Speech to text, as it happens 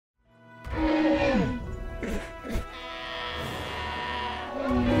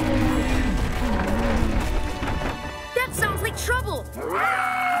trouble.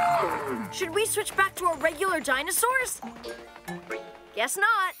 Should we switch back to our regular dinosaurs? Guess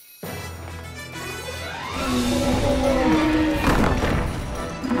not.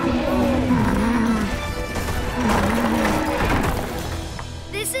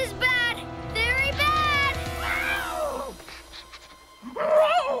 This is bad. Very bad.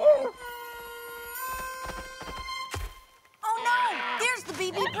 Oh no! There's the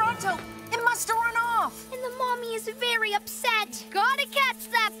baby Bronto. It must have run off. And the mommy is very upset. Gotta catch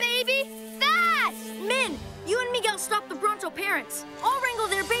that baby. Fast! Min, you and Miguel stop the Bronto parents. I'll wrangle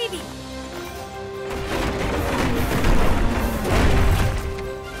their baby.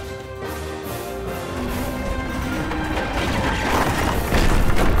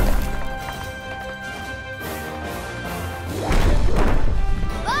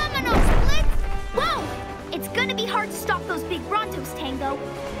 Hard to stop those big Brontos, Tango,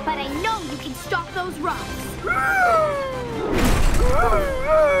 but I know you can stop those rocks.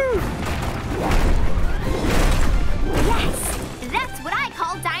 Yes, that's what I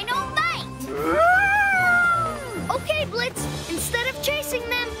call dynamite. Okay, Blitz, instead of chasing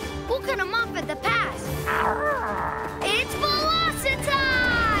them, we'll cut them off at the pass. It's Velocitime!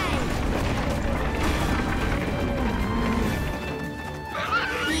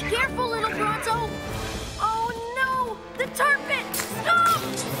 Be careful, little Bronto. The tar pit! Stop!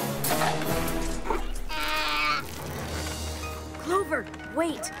 Clover,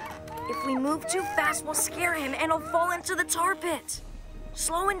 wait. If we move too fast, we'll scare him and he'll fall into the tar pit.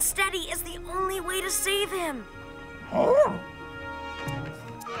 Slow and steady is the only way to save him.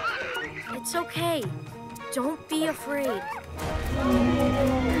 It's okay. Don't be afraid.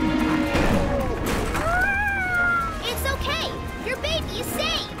 It's okay. Your baby is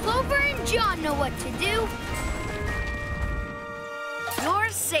safe. Clover and John know what to do. You're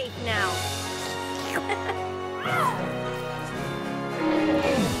safe now.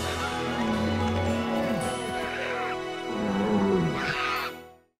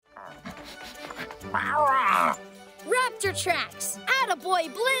 Raptor tracks. Attaboy,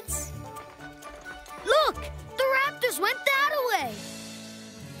 Blitz. Look, the raptors went that way.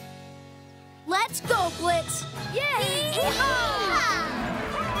 Let's go, Blitz. Yay! Yeehaw!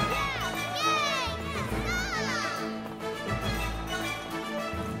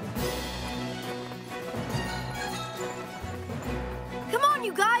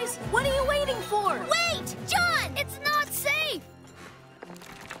 You guys, what are you waiting for? Wait! John! It's not safe!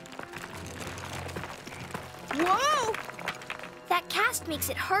 Whoa! That cast makes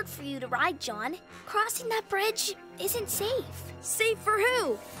it hard for you to ride, John. Crossing that bridge isn't safe. Safe for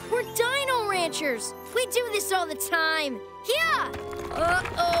who? We're dino ranchers. We do this all the time. Yeah!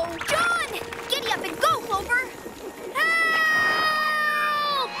 Uh-oh. John! Giddy up and go, Clover!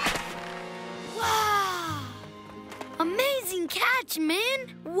 Help! Wow! Amazing catch,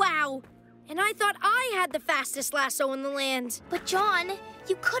 man! Wow! And I thought I had the fastest lasso in the land. But John,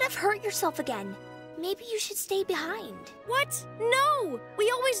 you could have hurt yourself again. Maybe you should stay behind. What? No! We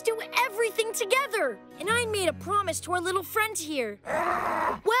always do everything together. And I made a promise to our little friend here.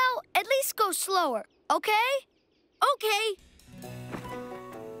 Well, at least go slower, okay? Okay.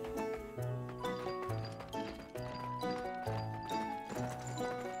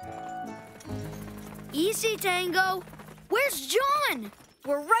 Easy, Tango. Where's John?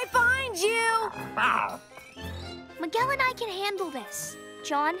 We're right behind you. Miguel and I can handle this.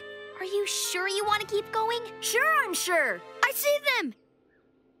 John, are you sure you want to keep going? Sure, I'm sure. I see them.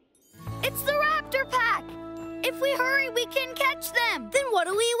 It's the raptor pack. If we hurry, we can catch them. Then what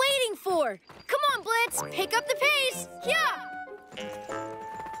are we waiting for? Come on, Blitz. Pick up the pace. Yeah.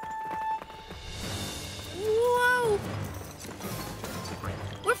 Whoa.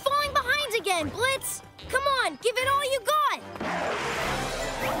 We're falling behind again, Blitz. Come on, give it all you got.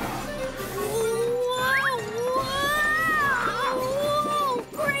 Whoa, whoa, whoa.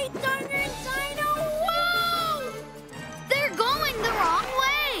 Great thunder and dino, whoa. They're going the wrong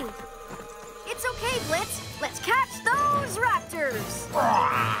way. It's okay, Blitz. Let's catch those raptors.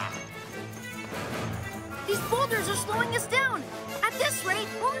 These boulders are slowing us down. At this rate,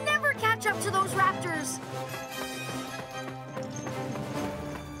 we'll never catch up to those raptors.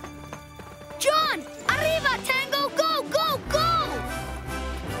 John! Arriba, Tango! Go, go, go!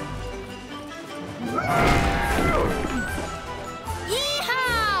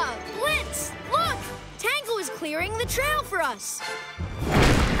 Yeehaw! Blitz, look! Tango is clearing the trail for us.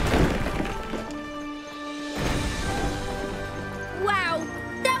 Wow,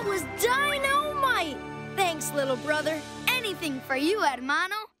 that was dynamite! Thanks, little brother. Anything for you,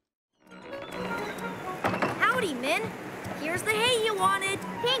 hermano. Howdy, Min. Here's the hay you wanted.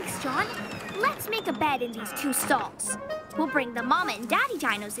 Thanks, John. Let's make a bed in these two stalls. We'll bring the mama and daddy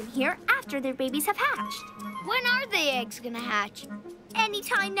dinos in here after their babies have hatched. When are the eggs gonna hatch?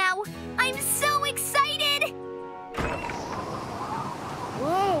 Anytime now. I'm so excited!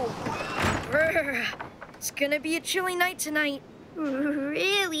 Whoa! Brr. It's gonna be a chilly night tonight.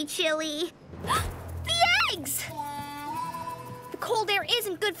 Really chilly. The eggs! The cold air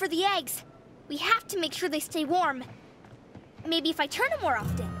isn't good for the eggs. We have to make sure they stay warm. Maybe if I turn them more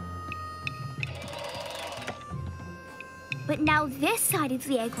often. But now this side of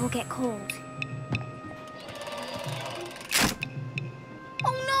the egg will get cold.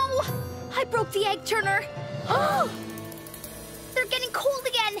 Oh no! I broke the egg turner. Oh! They're getting cold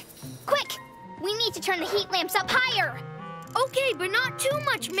again. Quick! We need to turn the heat lamps up higher. Okay, but not too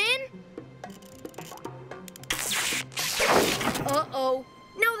much, Min. Uh-oh.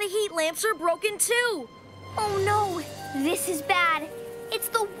 Now the heat lamps are broken too. Oh no! This is bad. It's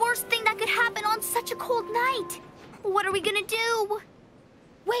the worst thing that could happen on such a cold night. What are we gonna do?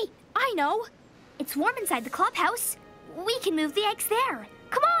 Wait, I know. It's warm inside the clubhouse. We can move the eggs there.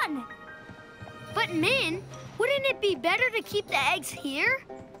 Come on! But Min, wouldn't it be better to keep the eggs here?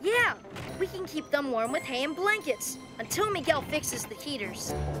 Yeah, we can keep them warm with hay and blankets until Miguel fixes the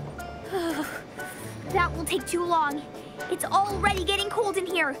heaters. That will take too long. It's already getting cold in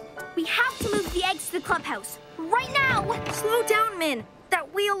here. We have to move the eggs to the clubhouse. Right now! Slow down, Min.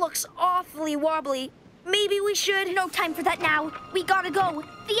 That wheel looks awfully wobbly. Maybe we should... No time for that now. We gotta go.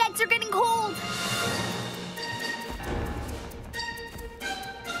 The eggs are getting cold.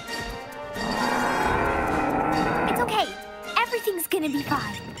 It's okay. Everything's gonna be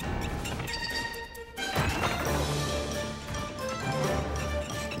fine.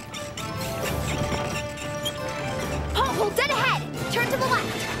 Hold dead ahead. Turn to the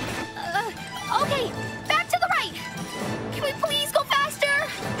left. Okay, back to the right. Can we please go faster?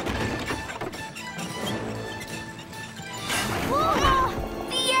 Oh,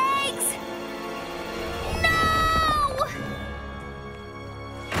 the eggs! No!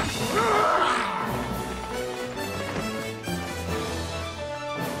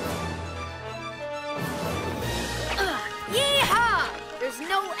 Yeehaw! There's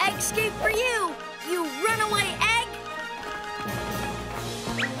no egg escape for you, you runaway egg!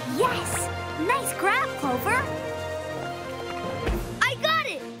 Yes! Nice grab, Clover. I got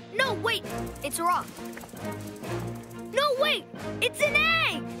it! No, wait, it's a rock. No, wait, it's an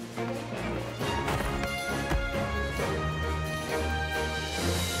egg!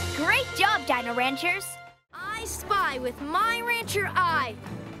 Great job, Dino Ranchers. I spy with my rancher eye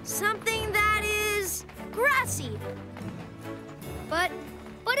something that is grassy. But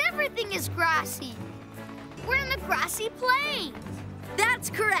everything is grassy. We're in the grassy plain. That's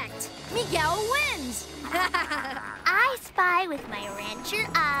correct. Miguel wins. I spy with my rancher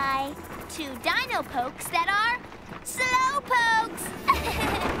eye 2 dino pokes that are slow pokes.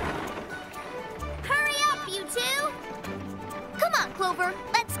 Hurry up, you 2. Come on, Clover.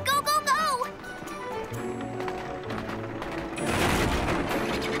 Let's go, go, go.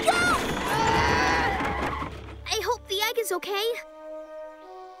 Go! I hope the egg is okay.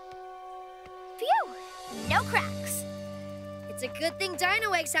 Phew, no cracks. It's a good thing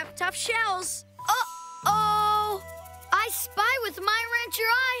dino eggs have tough shells. Uh-oh! I spy with my rancher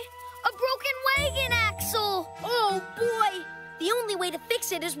eye a broken wagon axle. Oh, boy. The only way to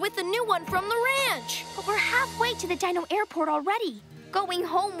fix it is with a new one from the ranch. But we're halfway to the dino airport already. Going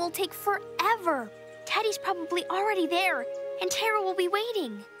home will take forever. Teddy's probably already there, and Tara will be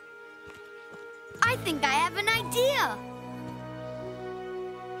waiting. I think I have an idea.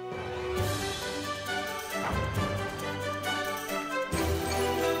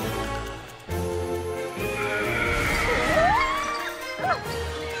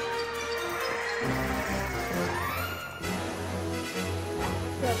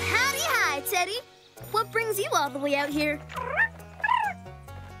 Well, howdy hi, Teddy. What brings you all the way out here?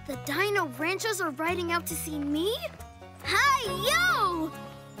 The Dino Ranchers are riding out to see me? Hi-yo!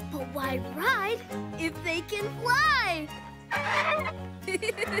 But why ride if they can fly?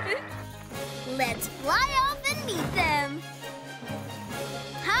 Let's fly off and meet them.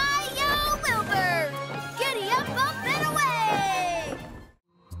 Hi-yo, Wilbur! Giddy up, up, and away!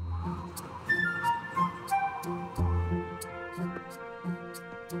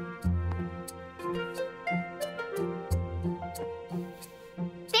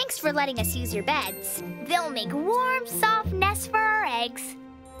 Thanks for letting us use your beds. They'll make warm, soft nests for our eggs.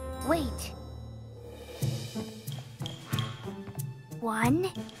 Wait. 1,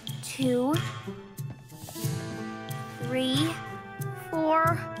 2, 3,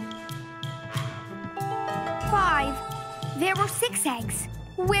 4, 5. There were 6 eggs.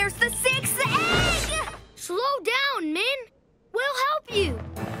 Where's the 6th egg? Slow down, Min. We'll help you.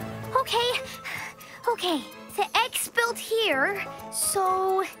 Okay. The egg spilled here,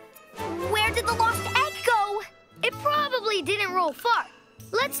 so where did the lost egg go? It probably didn't roll far.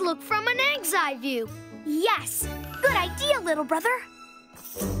 Let's look from an egg's eye view. Yes, good idea, little brother.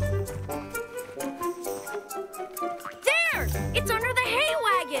 There! It's under the hay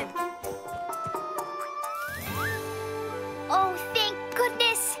wagon. Oh, thank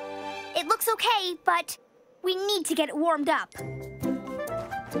goodness. It looks okay, but we need to get it warmed up.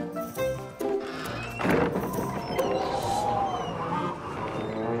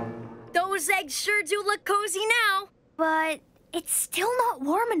 Those eggs sure do look cozy now. But it's still not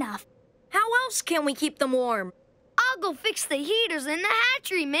warm enough. How else can we keep them warm? I'll go fix the heaters in the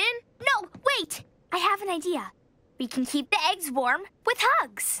hatchery, man. No, wait! I have an idea. We can keep the eggs warm with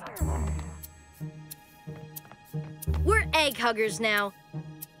hugs. We're egg huggers now.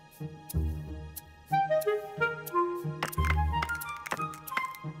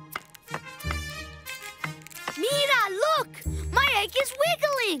 Mira, look! My egg is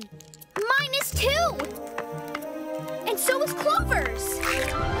wiggling. Mine is too. And so is Clover's.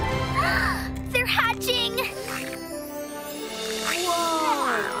 They're hatching.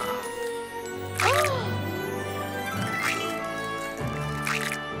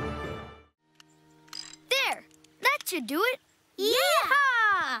 There, that should do it.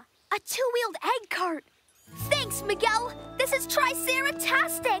 Yeah! A two-wheeled egg cart. Thanks, Miguel. This is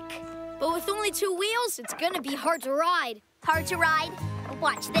Triceratotastic. But with only 2 wheels, it's gonna be hard to ride. Hard to ride?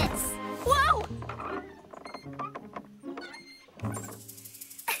 Watch this. Whoa!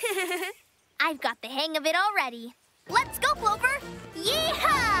 I've got the hang of it already. Let's go, Clover!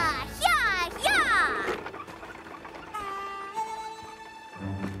 Yeehaw! Yeah, yeah!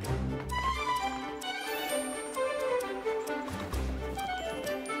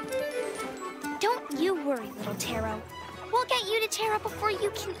 Don't you worry, little Taro. We'll get you to Tara before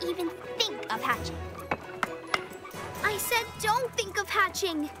you can even think of hatching. I said don't think of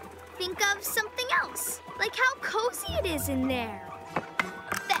hatching. Think of something else, like how cozy it is in there.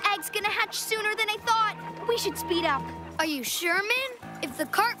 The egg's gonna hatch sooner than I thought. We should speed up. Are you sure, man? If the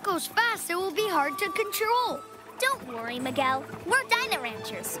cart goes fast, it will be hard to control. Don't worry, Miguel. We're Dino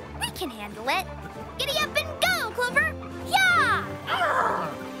Ranchers. We can handle it. Giddy up and go, Clover! Yeah!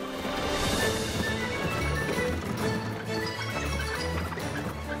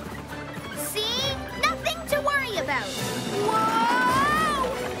 See? Nothing to worry about. Whoa!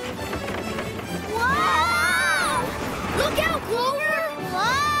 Whoa! Look out, Clover!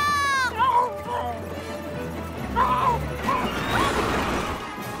 Whoa!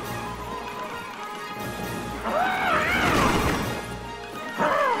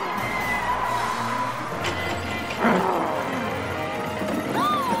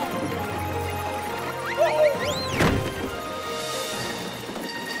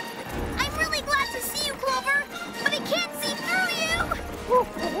 I'm really glad to see you, Clover, but I can't see through you. Move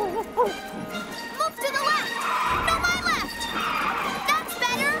to the left. No, my left. That's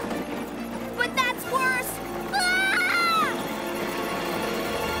better, but that's worse. Ah!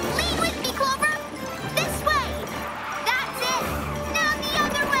 Lean with me, Clover. This way. That's it. Now the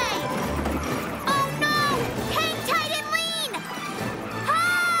other way. Oh, no. Hang tight and lean.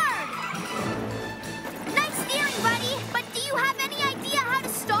 Hard. Nice steering, buddy. But do you have any idea how to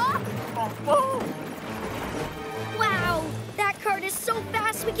stop? Wow, that cart is so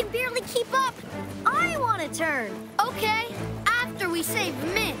fast we can barely keep up. I want to turn. Okay, after we save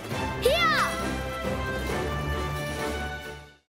Mint. Yeah!